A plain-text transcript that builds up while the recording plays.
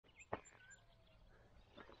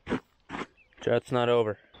Drought's not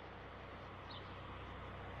over.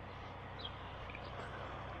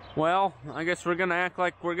 Well, I guess we're gonna act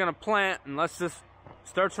like we're gonna plant unless this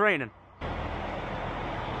starts raining.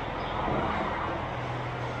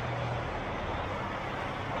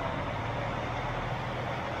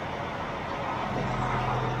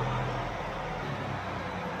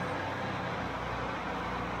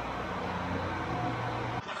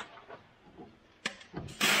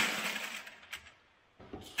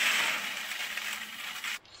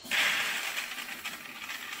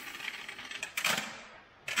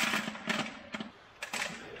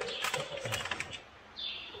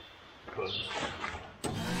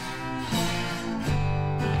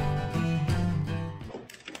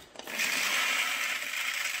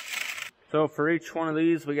 So for each one of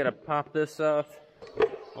these, we gotta pop this off,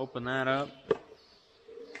 open that up,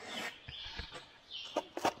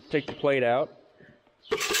 take the plate out.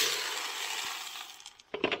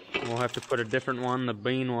 We'll have to put a different one, the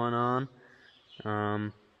bean one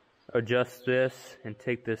on, adjust this, and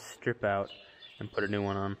take this strip out and put a new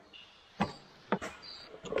one on.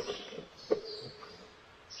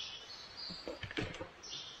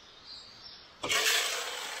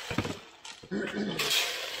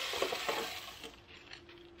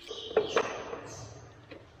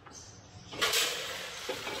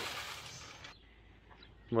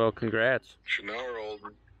 Well, congrats. She's an hour old.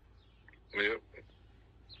 Yep.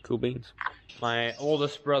 Cool beans. My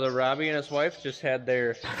oldest brother, Robbie, and his wife just had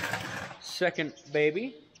their second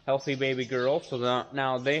baby, healthy baby girl. So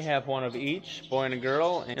now they have one of each, boy and a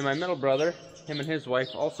girl. And my middle brother, him and his wife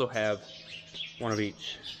also have one of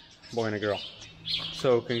each, boy and a girl.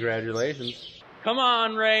 So congratulations. Come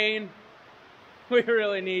on, rain. We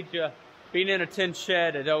really need you. Being in a tin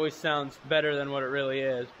shed, it always sounds better than what it really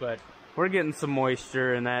is, but we're getting some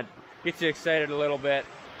moisture, and that gets you excited a little bit.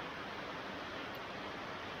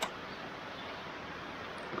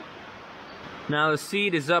 Now the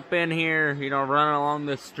seed is up in here, you know, running along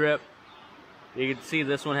this strip. You can see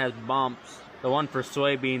this one has bumps. The one for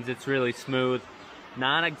soybeans, it's really smooth.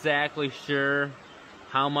 Not exactly sure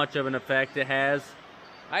how much of an effect it has.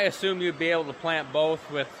 I assume you'd be able to plant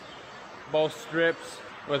both with both strips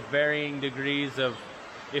with varying degrees of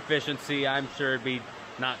efficiency. I'm sure it'd be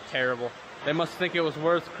not terrible. They must think it was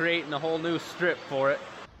worth creating a whole new strip for it.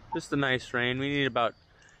 Just a nice rain. We need about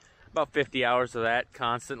 50 hours of that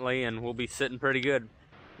constantly, and we'll be sitting pretty good.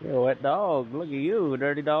 Yo, wet dog. Look at you,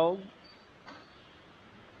 dirty dog.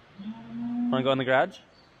 Wanna go in the garage?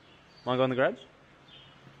 Wanna go in the garage?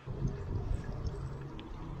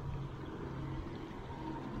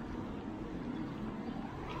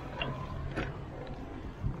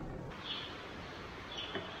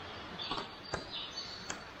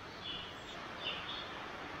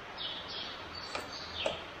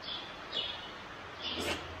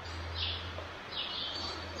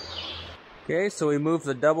 Okay, so we moved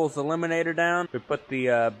the doubles eliminator down. We put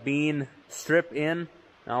the bean strip in.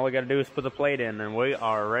 Now all we gotta do is put the plate in, and we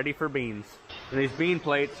are ready for beans. And these bean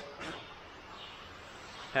plates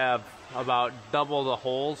have about double the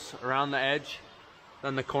holes around the edge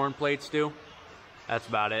than the corn plates do. That's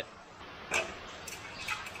about it.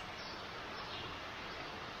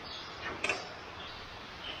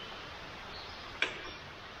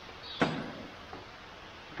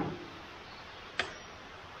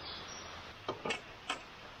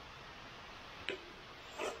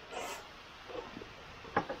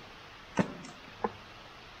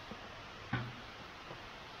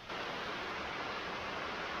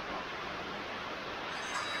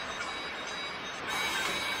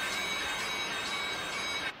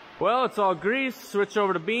 Well, it's all greased, switch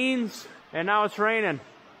over to beans, and now it's raining.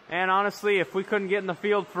 And honestly, if we couldn't get in the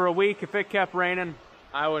field for a week, if it kept raining,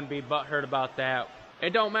 I wouldn't be butthurt about that.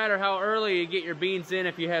 It don't matter how early you get your beans in,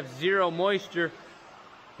 if you have zero moisture,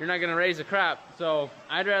 you're not gonna raise a crop. So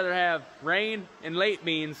I'd rather have rain and late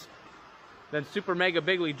beans than super mega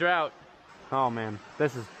bigly drought. Oh man,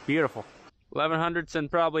 this is beautiful. 1100s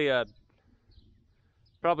and probably a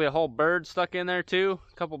whole bird stuck in there too,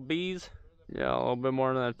 a couple bees. Yeah, a little bit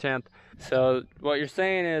more than a tenth. So what you're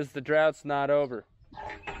saying is the drought's not over.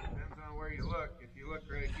 Depends on where you look. If you look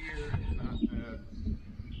right here, it's not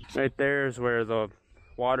bad. Right there is where the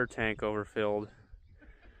water tank overfilled.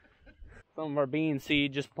 Some of our bean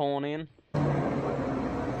seed just pulling in.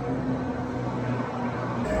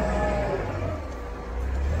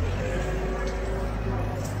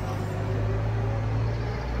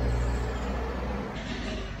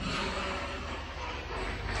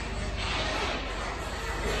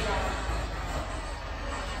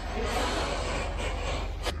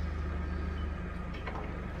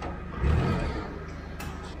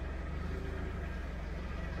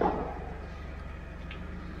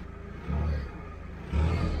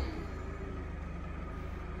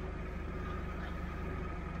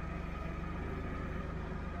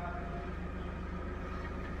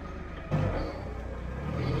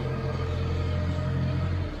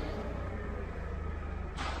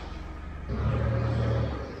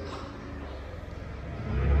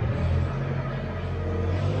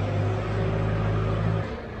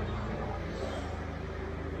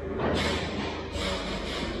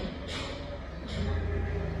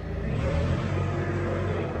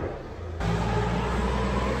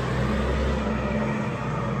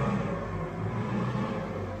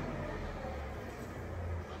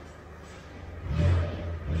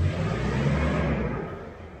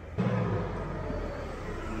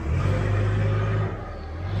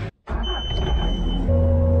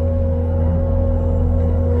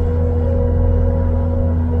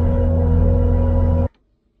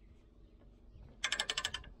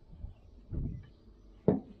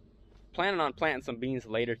 planning on planting some beans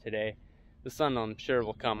later today. The sun, I'm sure,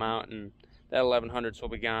 will come out, and that 1100s will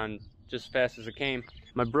be gone just as fast as it came.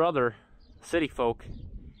 My brother, city folk,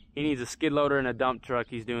 he needs a skid loader and a dump truck.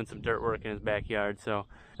 He's doing some dirt work in his backyard, so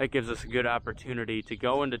that gives us a good opportunity to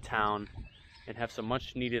go into town and have some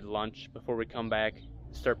much needed lunch before we come back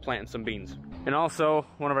and start planting some beans. And also,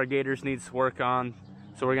 one of our gators needs work on,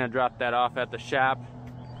 so we're gonna drop that off at the shop.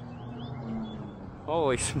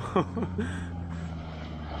 Holy smoke.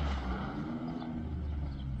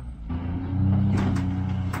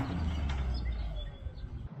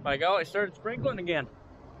 By golly, it started sprinkling again.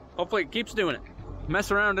 Hopefully it keeps doing it.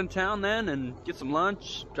 Mess around in town then and get some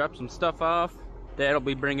lunch, drop some stuff off. Dad'll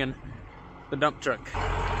be bringing the dump truck.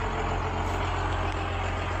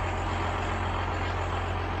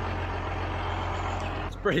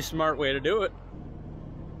 It's a pretty smart way to do it.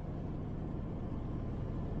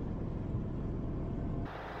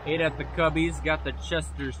 Ate at the Cubbies, got the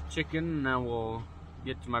Chester's chicken. Now we'll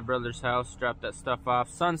get to my brother's house, drop that stuff off.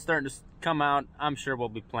 Sun's starting to come out. I'm sure we'll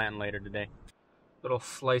be planting later today. Little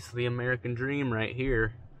slice of the American dream right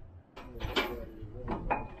here.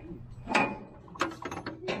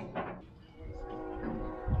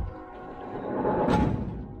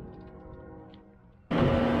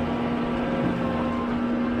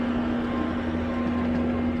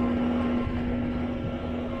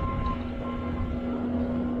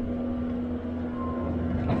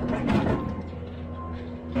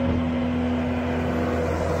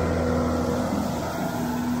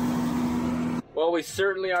 Well, we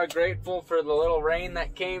certainly are grateful for the little rain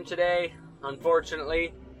that came today.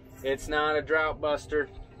 Unfortunately, it's not a drought buster.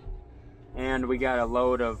 And we got a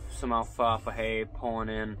load of some alfalfa hay pulling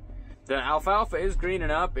in. The alfalfa is greening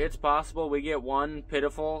up. It's possible we get one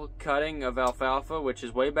pitiful cutting of alfalfa, which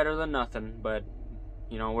is way better than nothing, but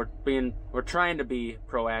you know, we're trying to be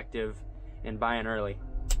proactive and buying early.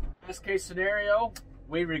 Best case scenario,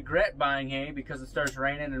 we regret buying hay because it starts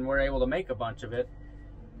raining and we're able to make a bunch of it.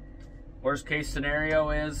 Worst case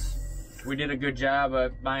scenario is we did a good job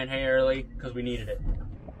of buying hay early because we needed it.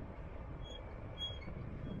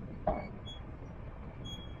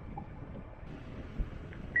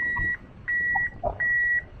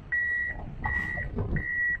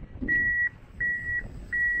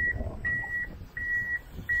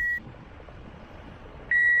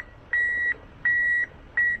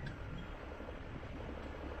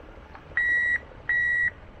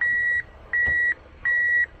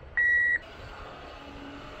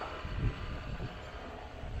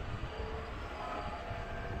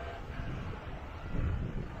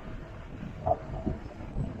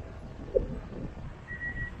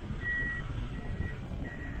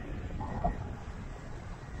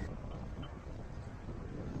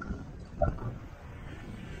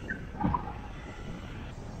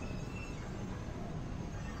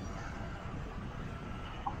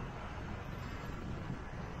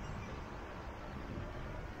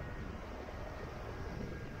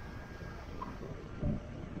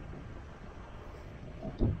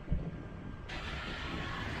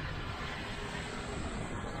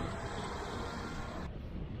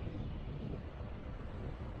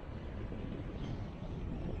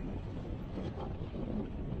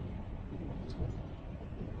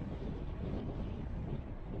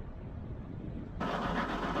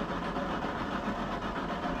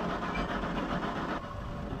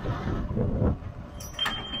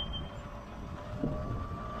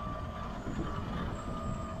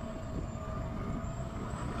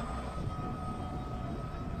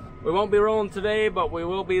 We won't be rolling today, but we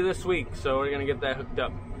will be this week, so we're gonna get that hooked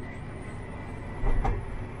up.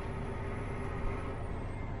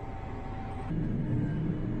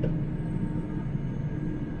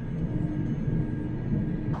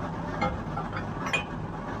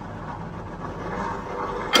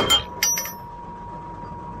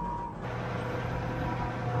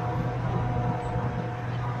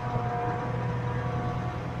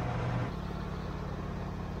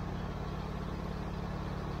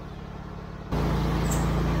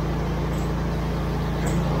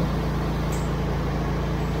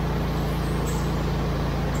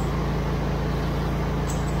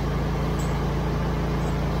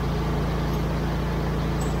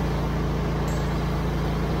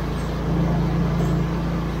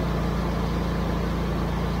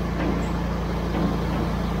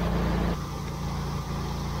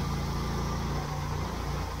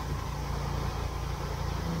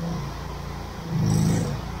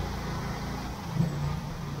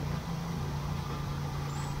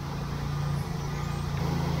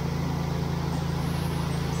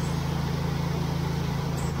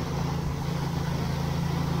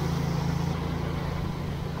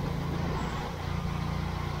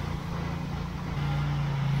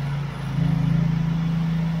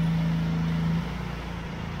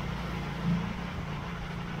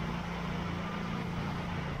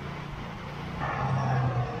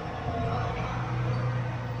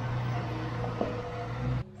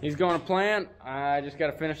 He's going to plant. I just got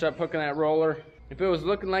to finish up hooking that roller. If it was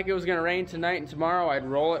looking like it was going to rain tonight and tomorrow, I'd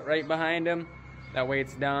roll it right behind him. That way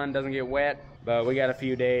it's done, doesn't get wet. But we got a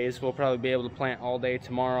few days. We'll probably be able to plant all day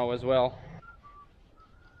tomorrow as well.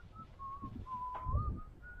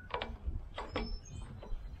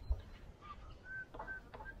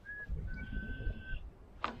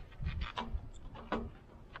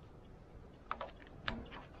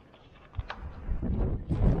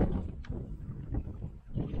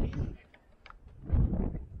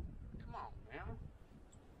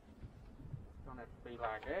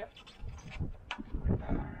 Like that.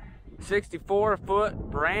 64-foot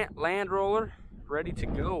Brant land roller, ready to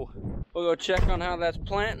go. We'll go check on how that's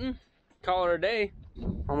planting. Call it a day.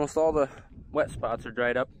 Almost all the wet spots are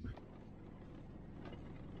dried up.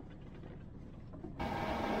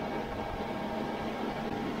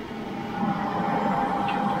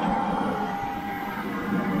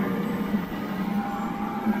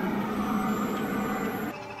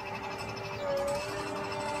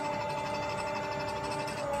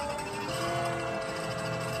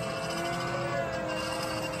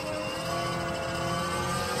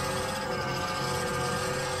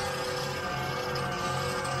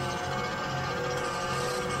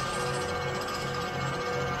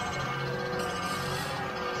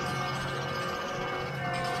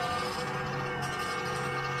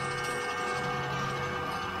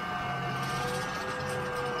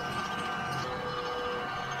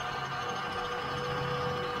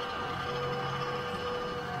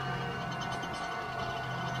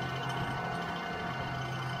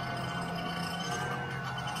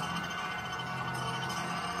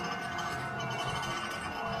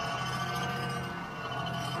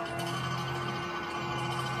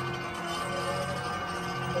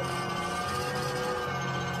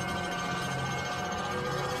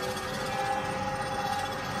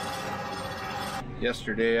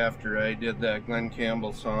 Yesterday, after I did that Glenn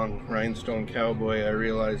Campbell song, Rhinestone Cowboy, I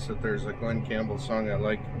realized that there's a Glenn Campbell song I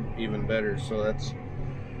like even better. So that's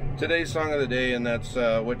today's song of the day, and that's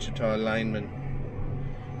Wichita Lineman.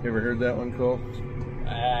 You ever heard that one, Cole?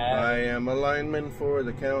 I am a lineman for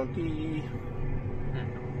the county,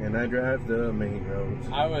 and I drive the main roads.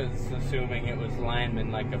 I was assuming it was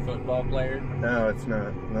lineman, like a football player. No, it's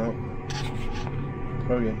not. No.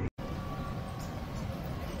 Okay.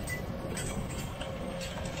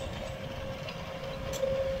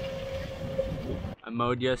 I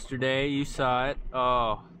mowed yesterday, you saw it.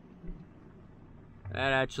 Oh,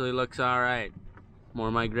 that actually looks alright. More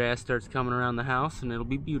of my grass starts coming around the house and it'll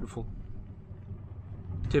be beautiful.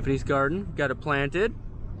 Tiffany's garden, got it planted.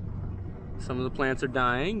 Some of the plants are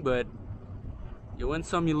dying, but you win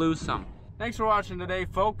some, you lose some. Thanks for watching today,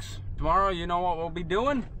 folks. Tomorrow, you know what we'll be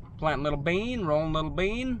doing. Planting little bean, rolling little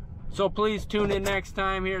bean. So please tune in next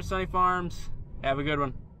time here at Sonne Farms. Have a good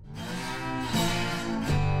one.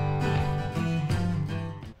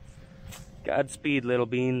 Godspeed, little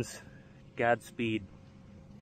beans. Godspeed.